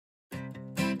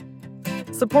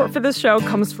Support for this show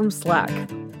comes from Slack.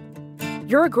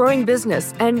 You're a growing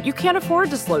business, and you can't afford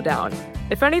to slow down.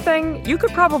 If anything, you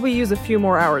could probably use a few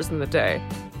more hours in the day.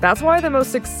 That's why the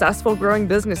most successful growing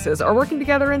businesses are working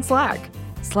together in Slack.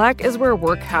 Slack is where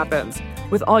work happens,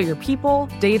 with all your people,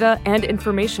 data, and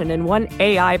information in one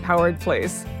AI-powered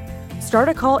place. Start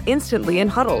a call instantly in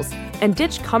huddles and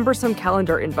ditch cumbersome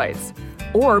calendar invites.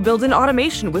 Or build an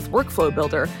automation with Workflow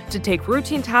Builder to take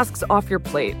routine tasks off your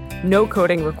plate. No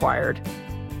coding required.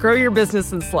 Grow your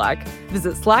business in Slack.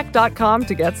 Visit slack.com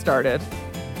to get started.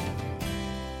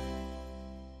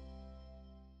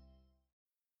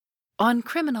 On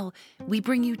Criminal, we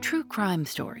bring you true crime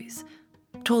stories,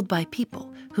 told by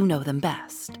people who know them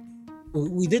best.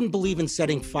 We didn't believe in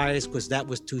setting fires because that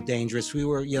was too dangerous. We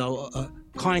were, a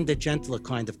kinder, gentler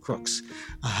kind of crooks,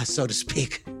 so to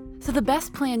speak. So the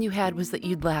best plan you had was that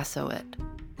you'd lasso it.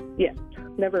 Yeah,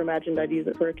 never imagined I'd use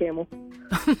it for a camel.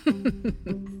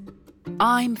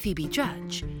 I'm Phoebe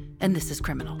Judge, and this is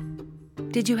Criminal.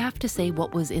 Did you have to say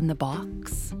what was in the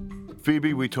box?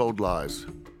 Phoebe, we told lies.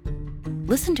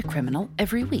 Listen to Criminal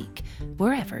every week,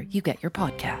 wherever you get your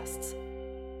podcasts.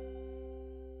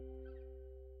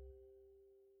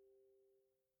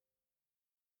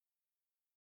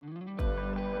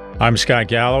 I'm Scott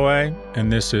Galloway,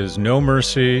 and this is No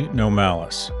Mercy, No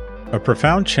Malice. A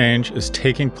profound change is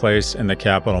taking place in the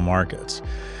capital markets.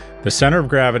 The center of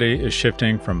gravity is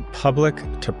shifting from public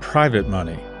to private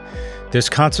money. This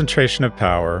concentration of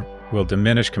power will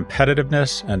diminish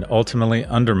competitiveness and ultimately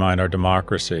undermine our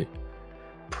democracy.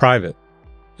 Private,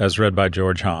 as read by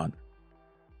George Hahn.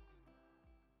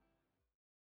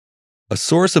 A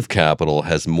source of capital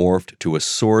has morphed to a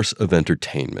source of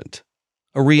entertainment.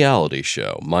 A reality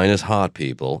show minus hot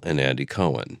people and Andy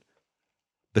Cohen.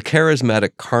 The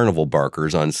charismatic carnival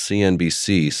barkers on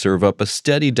CNBC serve up a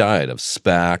steady diet of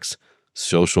SPACs,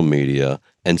 social media,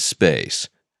 and space,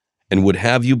 and would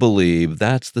have you believe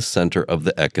that's the center of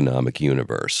the economic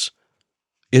universe.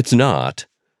 It's not.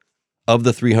 Of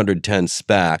the 310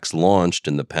 SPACs launched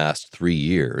in the past 3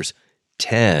 years,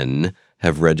 10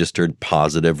 have registered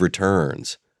positive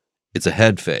returns. It's a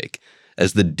head fake,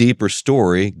 as the deeper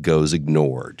story goes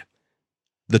ignored.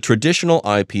 The traditional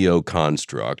IPO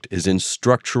construct is in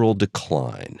structural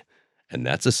decline, and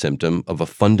that's a symptom of a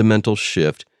fundamental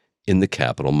shift in the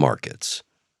capital markets.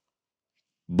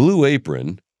 Blue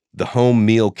Apron, the home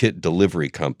meal kit delivery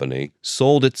company,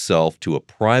 sold itself to a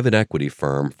private equity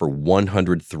firm for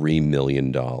 $103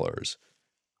 million,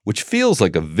 which feels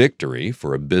like a victory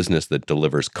for a business that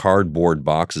delivers cardboard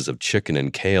boxes of chicken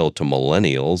and kale to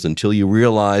millennials until you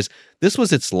realize this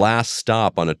was its last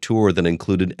stop on a tour that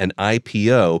included an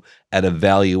IPO at a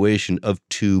valuation of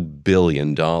 $2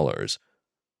 billion.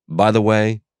 By the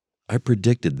way, I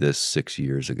predicted this 6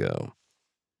 years ago.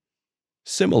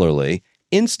 Similarly,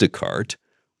 Instacart,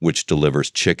 which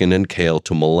delivers chicken and kale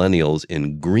to millennials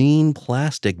in green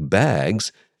plastic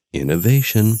bags,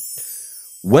 innovation,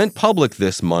 went public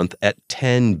this month at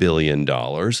 $10 billion,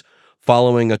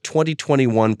 following a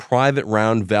 2021 private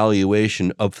round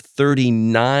valuation of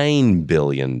 $39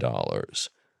 billion.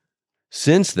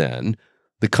 Since then,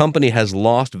 the company has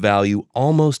lost value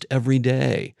almost every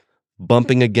day,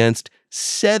 bumping against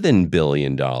 $7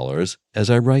 billion as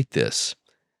I write this.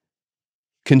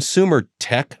 Consumer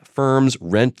tech firms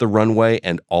Rent the Runway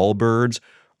and Allbirds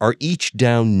are each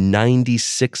down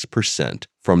 96%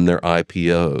 from their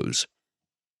IPOs.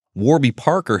 Warby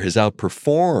Parker has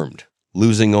outperformed,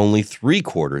 losing only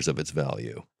 3/4 of its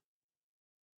value.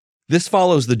 This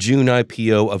follows the June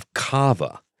IPO of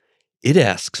Cava. It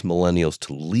asks millennials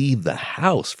to leave the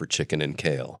house for chicken and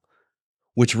kale,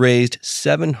 which raised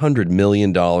 $700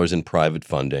 million in private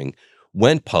funding,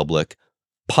 went public,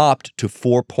 popped to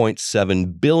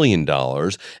 $4.7 billion,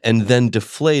 and then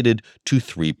deflated to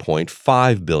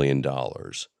 $3.5 billion.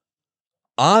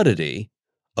 Oddity,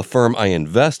 a firm I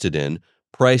invested in,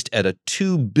 priced at a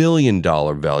 $2 billion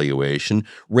valuation,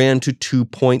 ran to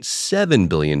 $2.7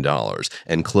 billion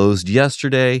and closed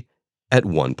yesterday at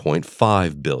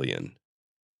 $1.5 billion.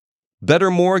 Better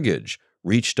Mortgage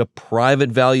reached a private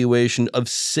valuation of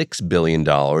 $6 billion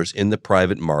in the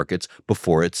private markets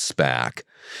before its SPAC,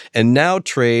 and now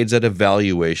trades at a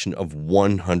valuation of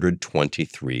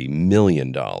 $123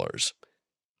 million.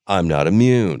 I'm not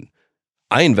immune.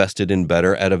 I invested in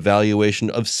Better at a valuation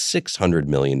of $600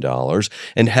 million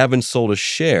and haven't sold a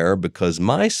share because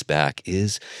my SPAC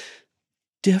is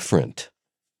different.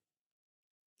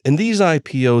 And these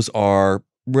IPOs are,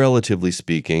 relatively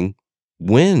speaking,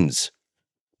 wins.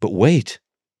 But wait,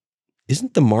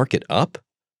 isn't the market up?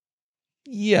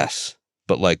 Yes,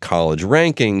 but like college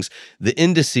rankings, the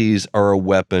indices are a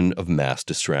weapon of mass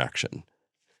distraction.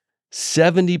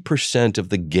 70% of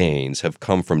the gains have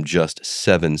come from just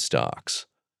 7 stocks.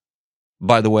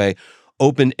 By the way,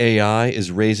 OpenAI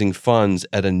is raising funds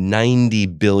at a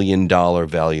 $90 billion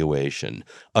valuation,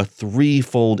 a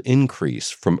 3-fold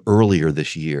increase from earlier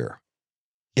this year.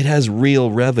 It has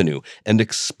real revenue and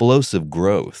explosive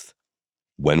growth.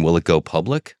 When will it go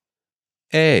public?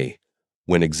 A,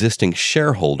 when existing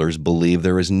shareholders believe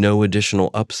there is no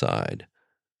additional upside.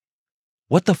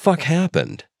 What the fuck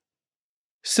happened?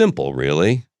 Simple,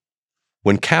 really.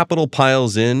 When capital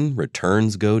piles in,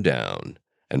 returns go down,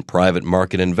 and private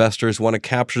market investors want to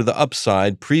capture the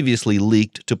upside previously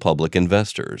leaked to public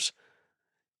investors.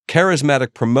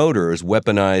 Charismatic promoters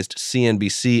weaponized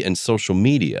CNBC and social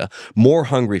media, more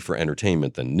hungry for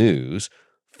entertainment than news.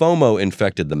 FOMO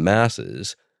infected the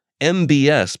masses.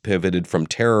 MBS pivoted from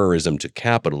terrorism to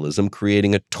capitalism,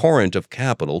 creating a torrent of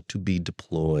capital to be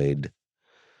deployed.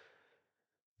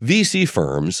 VC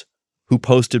firms, who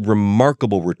posted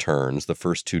remarkable returns the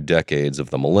first 2 decades of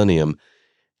the millennium,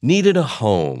 needed a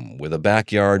home with a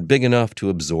backyard big enough to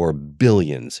absorb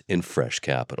billions in fresh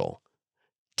capital.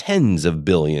 Tens of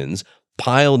billions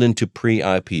piled into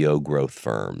pre-IPO growth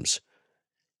firms.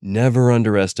 Never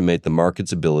underestimate the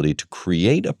market's ability to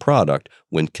create a product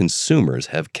when consumers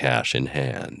have cash in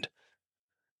hand.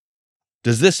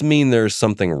 Does this mean there's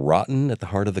something rotten at the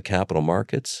heart of the capital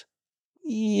markets?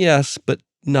 Yes, but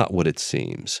not what it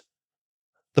seems.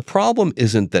 The problem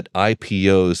isn't that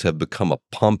IPOs have become a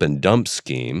pump and dump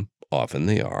scheme, often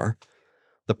they are.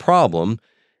 The problem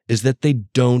is that they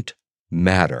don't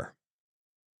matter.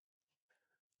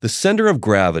 The center of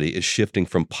gravity is shifting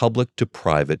from public to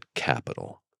private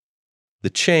capital. The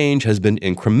change has been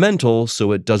incremental,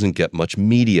 so it doesn't get much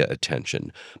media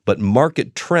attention, but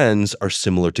market trends are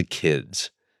similar to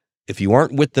kids. If you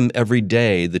aren't with them every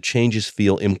day, the changes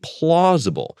feel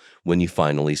implausible when you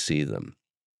finally see them.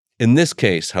 In this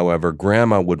case, however,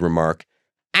 Grandma would remark,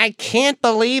 "I can't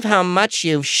believe how much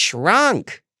you've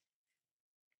shrunk."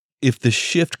 If the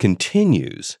shift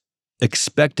continues,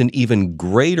 expect an even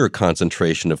greater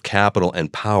concentration of capital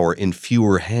and power in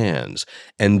fewer hands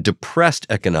and depressed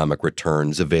economic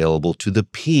returns available to the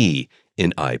P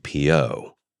in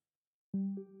IPO.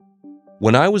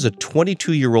 When I was a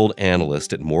 22-year-old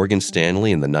analyst at Morgan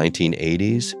Stanley in the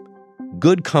 1980s,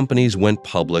 good companies went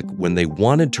public when they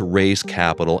wanted to raise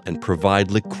capital and provide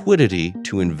liquidity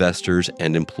to investors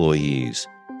and employees,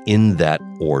 in that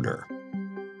order.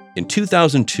 In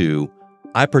 2002,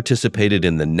 I participated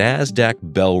in the NASDAQ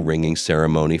bell ringing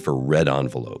ceremony for Red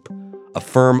Envelope, a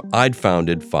firm I'd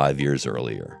founded 5 years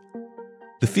earlier.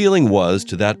 The feeling was,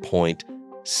 to that point,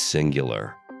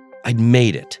 singular. I'd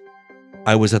made it.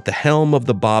 I was at the helm of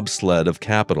the bobsled of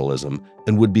capitalism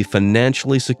and would be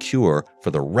financially secure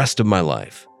for the rest of my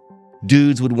life.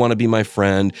 Dudes would want to be my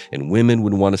friend, and women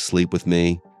would want to sleep with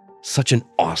me. Such an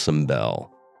awesome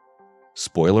bell.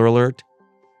 Spoiler alert,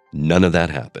 none of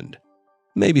that happened.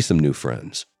 Maybe some new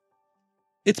friends.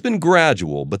 It's been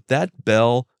gradual, but that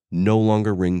bell no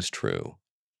longer rings true.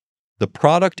 The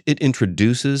product it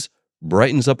introduces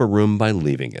brightens up a room by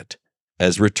leaving it,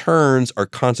 as returns are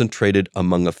concentrated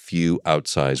among a few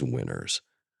outsized winners.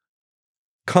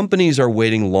 Companies are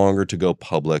waiting longer to go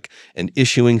public and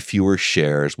issuing fewer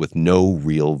shares with no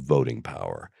real voting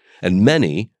power, and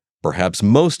many, perhaps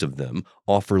most of them,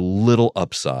 offer little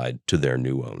upside to their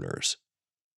new owners.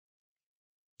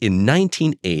 In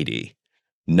 1980,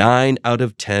 9 out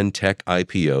of 10 tech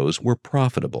IPOs were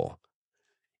profitable.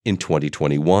 In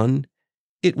 2021,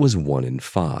 it was 1 in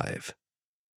 5.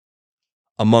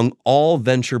 Among all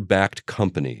venture-backed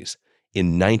companies,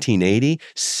 in 1980,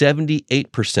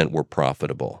 78% were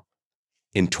profitable.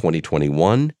 In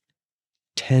 2021,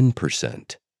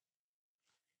 10%.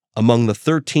 Among the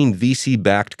 13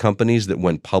 VC-backed companies that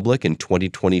went public in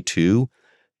 2022,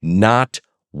 not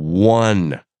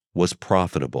one was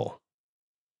profitable.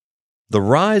 The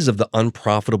rise of the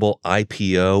unprofitable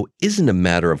IPO isn't a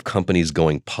matter of companies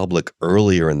going public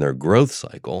earlier in their growth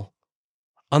cycle.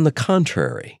 On the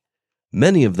contrary,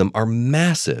 many of them are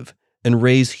massive and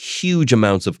raise huge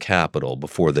amounts of capital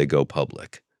before they go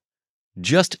public.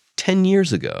 Just 10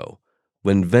 years ago,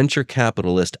 when venture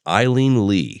capitalist Eileen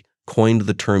Lee coined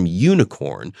the term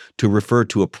unicorn to refer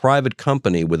to a private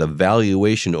company with a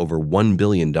valuation over $1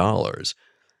 billion,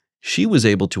 she was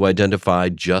able to identify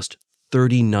just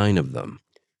 39 of them.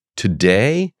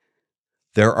 Today,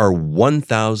 there are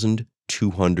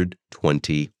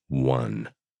 1,221.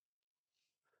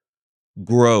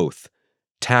 Growth,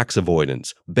 tax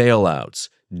avoidance, bailouts,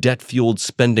 debt-fueled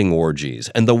spending orgies,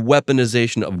 and the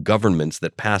weaponization of governments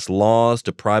that pass laws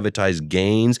to privatize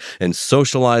gains and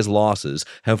socialize losses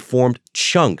have formed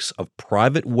chunks of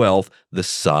private wealth the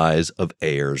size of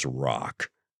Ayers Rock.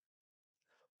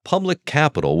 Public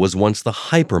capital was once the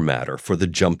hypermatter for the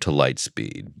jump to light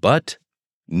speed, but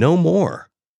no more.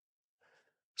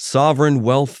 Sovereign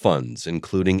wealth funds,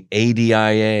 including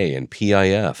ADIA and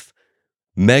PIF,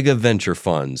 mega venture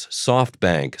funds,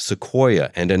 SoftBank,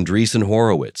 Sequoia, and Andreessen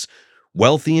Horowitz,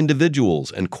 wealthy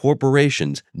individuals and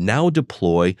corporations now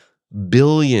deploy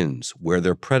billions where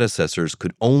their predecessors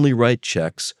could only write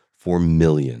checks for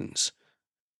millions.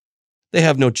 They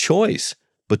have no choice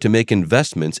but to make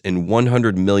investments in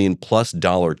 $100 million plus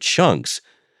chunks,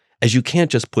 as you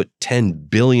can't just put $10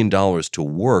 billion to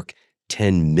work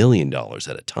 $10 million at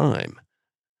a time.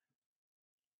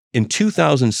 In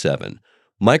 2007,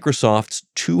 Microsoft's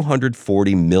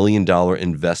 $240 million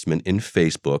investment in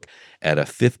Facebook at a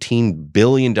 $15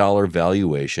 billion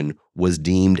valuation was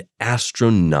deemed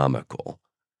astronomical.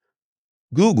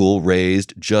 Google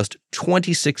raised just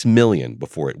 $26 million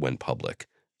before it went public.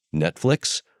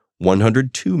 Netflix,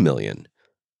 $102 million.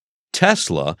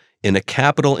 Tesla, in a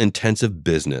capital-intensive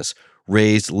business,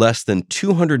 raised less than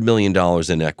 $200 million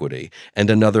in equity and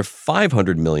another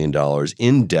 $500 million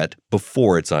in debt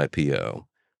before its IPO.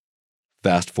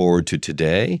 Fast forward to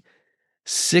today,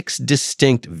 6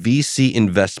 distinct VC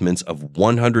investments of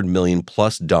 $100 million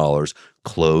plus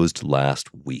closed last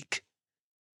week.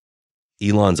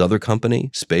 Elon's other company,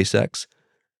 SpaceX,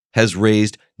 has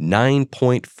raised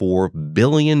 $9.4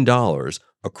 billion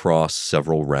across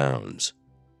several rounds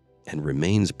and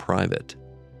remains private.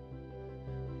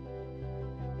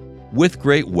 With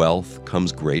great wealth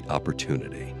comes great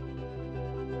opportunity.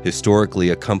 Historically,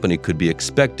 a company could be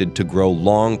expected to grow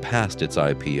long past its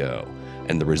IPO,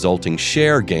 and the resulting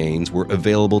share gains were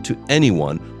available to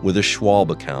anyone with a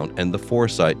Schwab account and the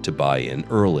foresight to buy in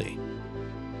early.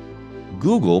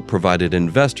 Google provided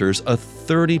investors a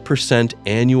 30%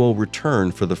 annual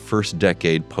return for the first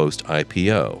decade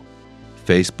post-IPO.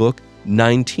 Facebook,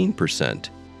 19%.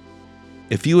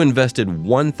 If you invested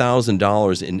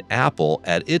 $1,000 in Apple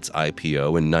at its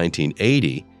IPO in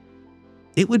 1980,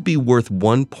 it would be worth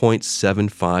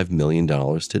 $1.75 million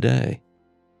today.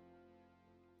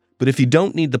 But if you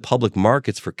don't need the public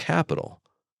markets for capital,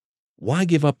 why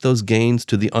give up those gains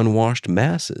to the unwashed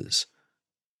masses?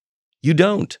 You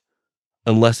don't,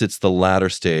 unless it's the latter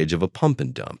stage of a pump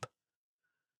and dump.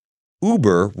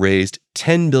 Uber raised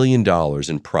 $10 billion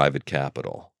in private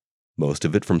capital, most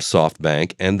of it from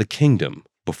SoftBank and the Kingdom,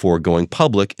 before going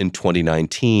public in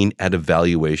 2019 at a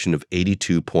valuation of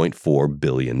 $82.4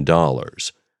 billion.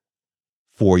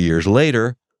 4 years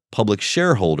later, public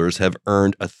shareholders have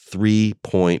earned a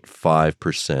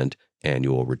 3.5%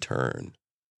 annual return.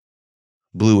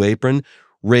 Blue Apron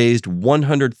raised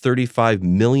 $135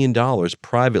 million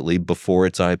privately before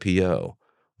its IPO,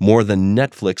 more than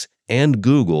Netflix and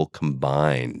Google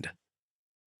combined.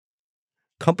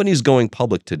 Companies going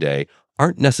public today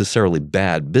aren't necessarily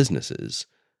bad businesses.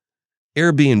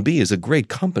 Airbnb is a great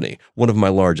company, one of my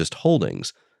largest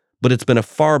holdings, but it's been a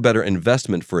far better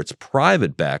investment for its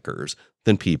private backers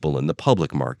than people in the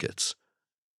public markets.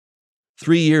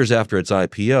 3 years after its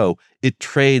IPO, it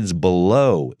trades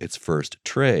below its first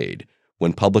trade,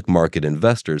 when public market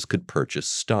investors could purchase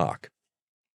stock.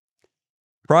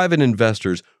 Private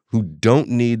investors who don't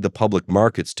need the public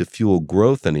markets to fuel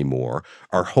growth anymore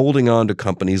are holding on to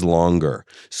companies longer,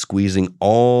 squeezing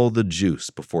all the juice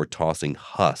before tossing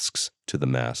husks to the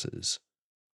masses.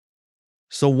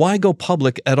 So why go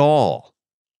public at all?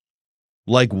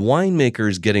 Like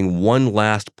winemakers getting one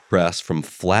last press from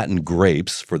flattened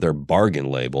grapes for their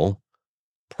bargain label,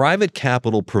 private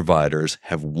capital providers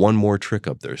have one more trick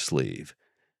up their sleeve,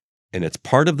 and it's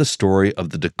part of the story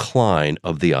of the decline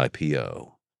of the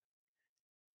IPO.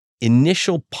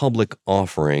 Initial public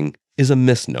offering is a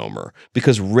misnomer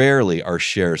because rarely are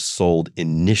shares sold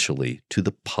initially to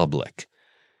the public.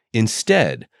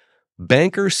 Instead,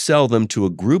 bankers sell them to a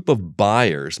group of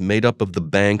buyers made up of the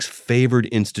bank's favored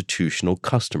institutional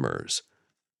customers.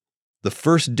 The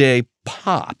first day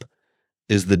pop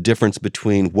is the difference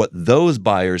between what those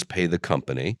buyers pay the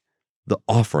company, the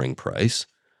offering price,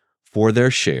 for their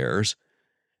shares,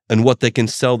 and what they can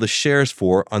sell the shares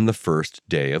for on the first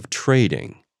day of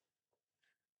trading.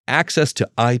 Access to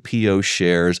IPO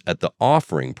shares at the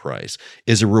offering price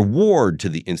is a reward to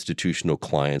the institutional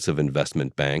clients of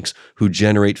investment banks who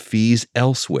generate fees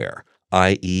elsewhere,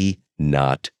 i.e.,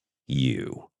 not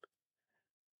you.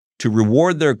 To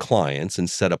reward their clients and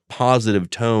set a positive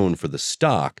tone for the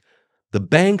stock, the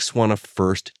banks want a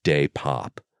first-day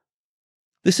pop.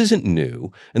 This isn't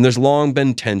new, and there's long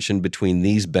been tension between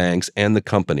these banks and the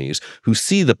companies who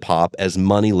see the pop as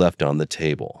money left on the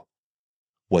table.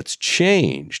 What's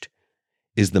changed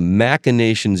is the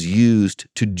machinations used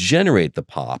to generate the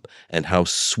pop and how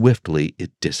swiftly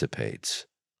it dissipates.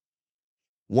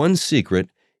 One secret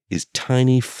is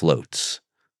tiny floats.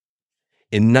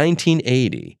 In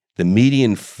 1980, the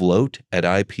median float at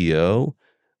IPO,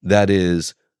 that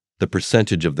is, the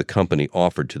percentage of the company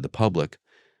offered to the public,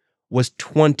 was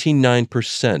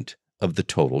 29% of the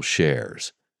total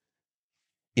shares.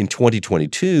 In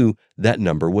 2022, that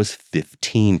number was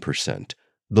 15%,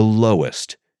 the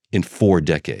lowest in 4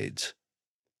 decades.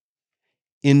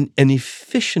 In an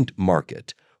efficient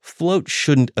market, float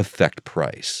shouldn't affect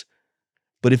price.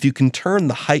 But if you can turn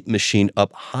the hype machine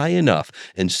up high enough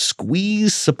and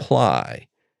squeeze supply,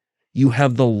 you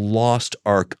have the lost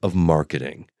art of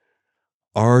marketing: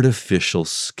 artificial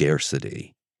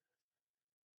scarcity.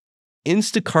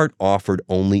 Instacart offered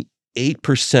only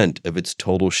 8% of its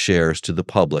total shares to the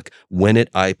public when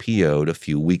it IPO'd a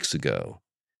few weeks ago.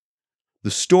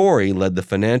 The story led the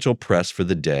financial press for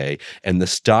the day, and the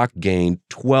stock gained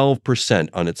 12%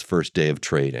 on its first day of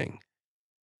trading.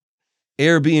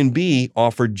 Airbnb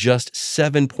offered just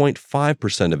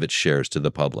 7.5% of its shares to the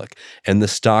public, and the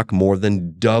stock more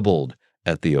than doubled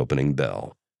at the opening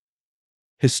bell.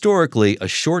 Historically, a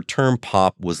short-term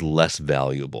pop was less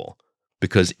valuable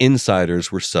because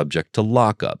insiders were subject to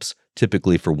lockups,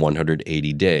 typically for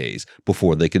 180 days,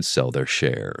 before they could sell their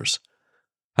shares.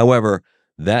 However,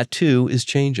 that too is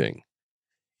changing.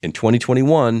 In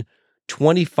 2021,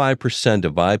 25%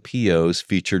 of IPOs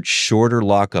featured shorter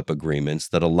lockup agreements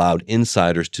that allowed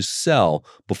insiders to sell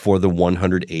before the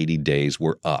 180 days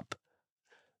were up.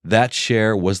 That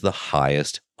share was the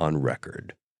highest on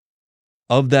record.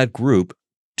 Of that group,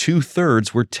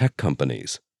 2/3 were tech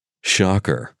companies.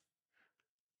 Shocker.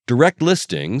 Direct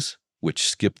listings, which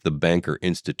skip the banker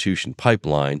institution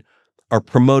pipeline, are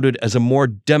promoted as a more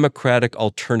democratic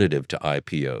alternative to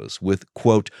IPOs with,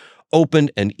 quote, open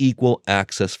and equal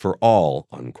access for all,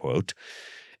 unquote,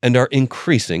 and are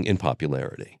increasing in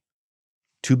popularity.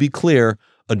 To be clear,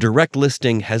 a direct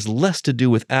listing has less to do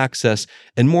with access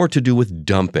and more to do with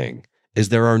dumping, as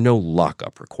there are no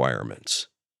lockup requirements.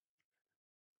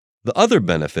 The other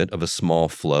benefit of a small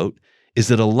float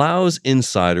is it allows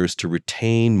insiders to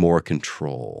retain more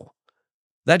control.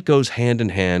 That goes hand in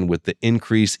hand with the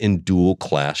increase in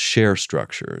dual-class share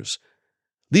structures.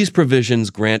 These provisions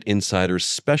grant insiders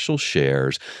special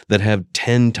shares that have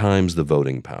 10 times the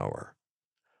voting power.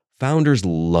 Founders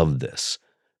love this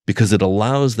because it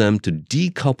allows them to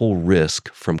decouple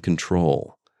risk from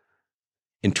control.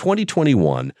 In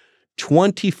 2021,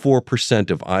 24%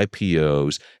 of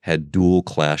IPOs had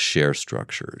dual-class share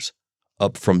structures,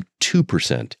 up from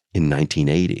 2% in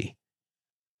 1980.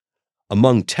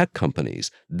 Among tech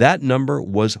companies, that number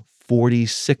was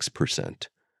 46%.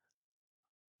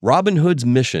 Robinhood's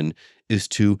mission is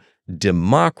to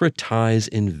democratize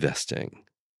investing.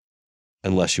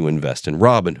 Unless you invest in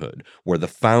Robinhood, where the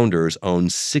founders own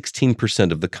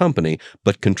 16% of the company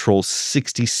but control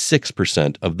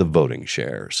 66% of the voting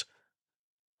shares.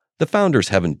 The founders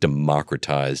haven't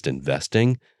democratized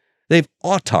investing, they've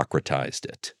autocratized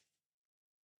it.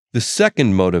 The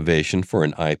second motivation for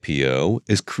an IPO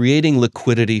is creating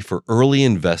liquidity for early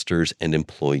investors and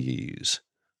employees.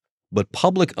 But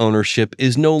public ownership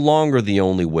is no longer the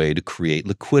only way to create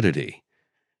liquidity.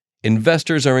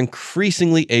 Investors are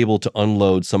increasingly able to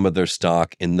unload some of their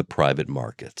stock in the private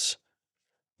markets.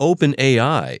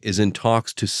 OpenAI is in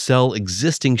talks to sell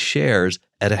existing shares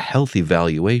at a healthy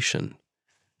valuation.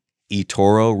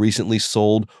 eToro recently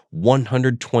sold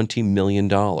 $120 million,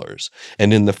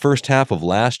 and in the first half of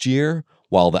last year,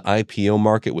 while the IPO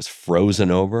market was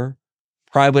frozen over,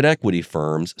 private equity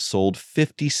firms sold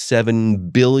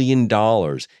 $57 billion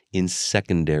in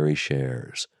secondary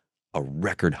shares, a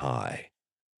record high.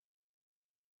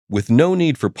 With no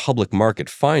need for public market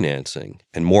financing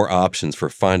and more options for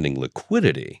finding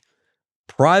liquidity,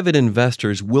 private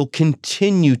investors will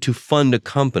continue to fund a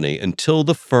company until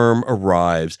the firm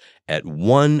arrives at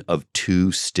one of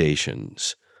two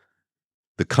stations.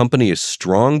 The company is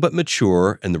strong but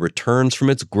mature and the returns from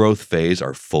its growth phase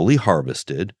are fully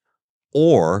harvested,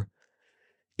 or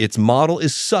its model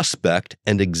is suspect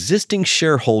and existing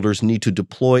shareholders need to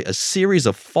deploy a series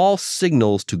of false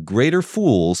signals to greater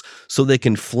fools so they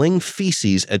can fling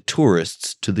feces at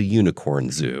tourists to the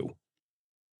unicorn zoo.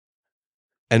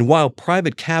 And while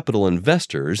private capital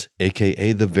investors,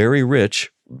 aka the very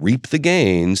rich, reap the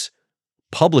gains,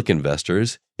 public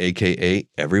investors, aka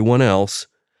everyone else,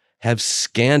 have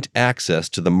scant access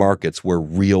to the markets where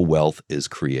real wealth is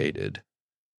created.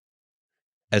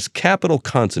 As capital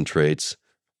concentrates,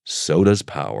 so does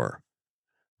power.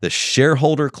 The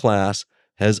shareholder class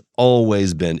has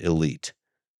always been elite.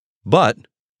 But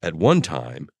at one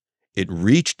time, it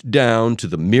reached down to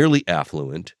the merely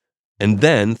affluent, and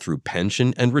then through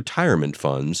pension and retirement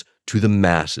funds to the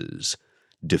masses,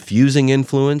 diffusing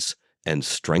influence and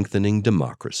strengthening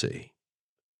democracy.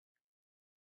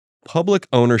 Public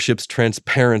ownership's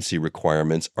transparency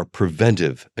requirements are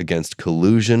preventive against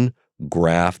collusion,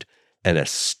 graft, and a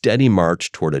steady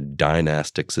march toward a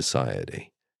dynastic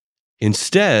society.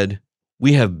 Instead,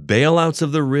 we have bailouts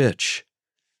of the rich,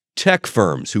 tech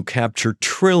firms who capture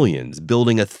trillions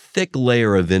building a thick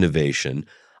layer of innovation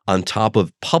on top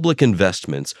of public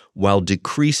investments while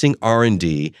decreasing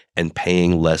R&D and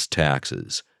paying less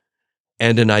taxes,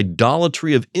 and an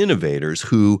idolatry of innovators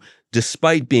who,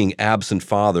 despite being absent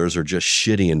fathers or just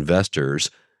shitty investors,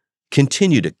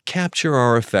 continue to capture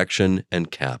our affection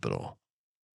and capital.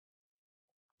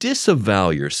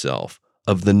 Disavow yourself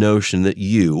of the notion that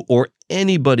you or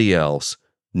anybody else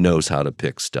knows how to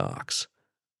pick stocks.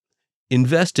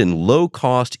 Invest in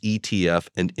low-cost ETF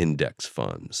and index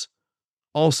funds.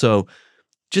 Also,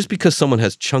 just because someone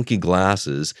has chunky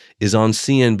glasses, is on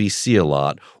CNBC a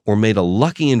lot, or made a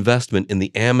lucky investment in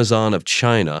the Amazon of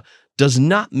China does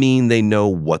not mean they know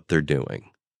what they're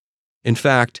doing. In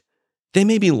fact, they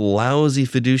may be lousy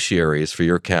fiduciaries for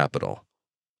your capital.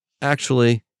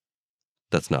 Actually,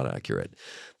 that's not accurate.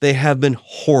 They have been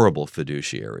horrible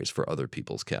fiduciaries for other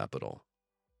people's capital.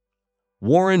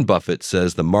 Warren Buffett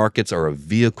says the markets are a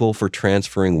vehicle for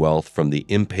transferring wealth from the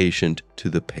impatient to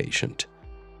the patient.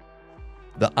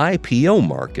 The IPO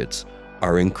markets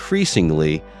are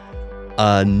increasingly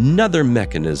another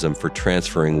mechanism for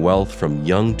transferring wealth from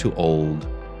young to old,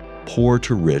 poor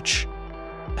to rich,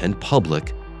 and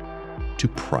public to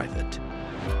private.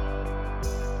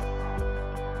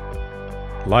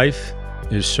 Life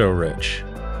is so rich.